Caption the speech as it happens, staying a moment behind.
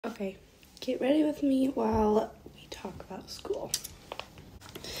Okay, get ready with me while we talk about school.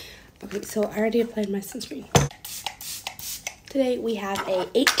 Okay, so I already applied my sunscreen. Today we have a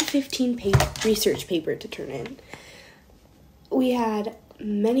 8 to 15 page research paper to turn in. We had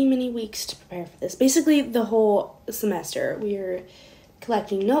many weeks to prepare for this. Basically the whole semester. We were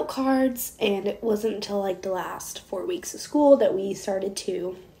collecting note cards, and it wasn't until like the last 4 weeks of school that we started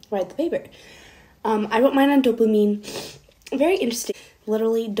to write the paper. I wrote mine on dopamine. Very interesting.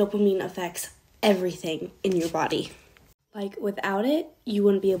 Literally, dopamine affects everything in your body. Like, without it, you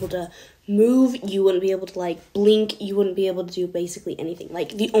wouldn't be able to move, you wouldn't be able to, like, blink, you wouldn't be able to do basically anything. Like,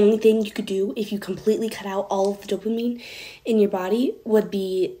 the only thing you could do if you completely cut out all of the dopamine in your body would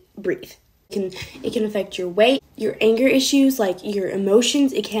be breathe. It can affect your weight, your anger issues, like, your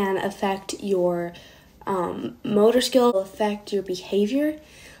emotions. It can affect your motor skill, affect your behavior.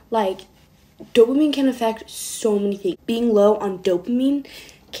 Like, dopamine can affect so many things. Being low on dopamine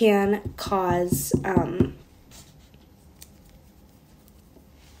can cause,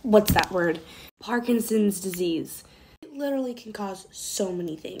 what's that word? Parkinson's disease. It literally can cause so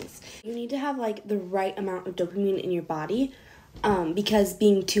many things. You need to have like the right amount of dopamine in your body, because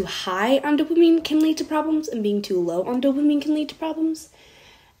being too high on dopamine can lead to problems, and being too low on dopamine can lead to problems.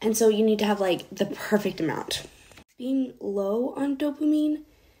 And so you need to have like the perfect amount. Being low on dopamine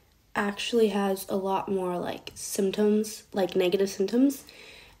actually has a lot more like symptoms, like negative symptoms,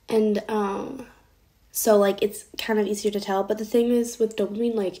 and so like it's kind of easier to tell. But the thing is with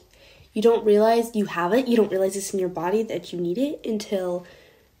dopamine, like, you don't realize you have it, you don't realize it's in your body that you need it until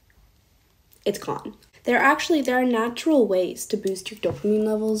it's gone. There are natural ways to boost your dopamine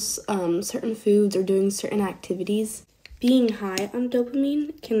levels. Certain foods or doing certain activities. Being high on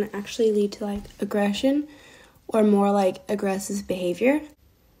dopamine can actually lead to like aggression or more like aggressive behavior.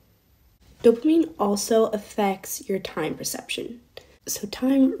 Dopamine also affects your time perception. So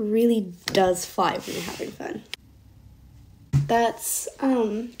time really does fly when you're having fun. That's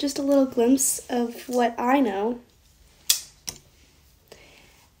just a little glimpse of what I know.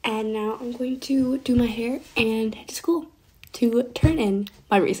 And now I'm going to do my hair and head to school to turn in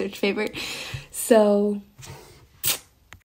my research paper. So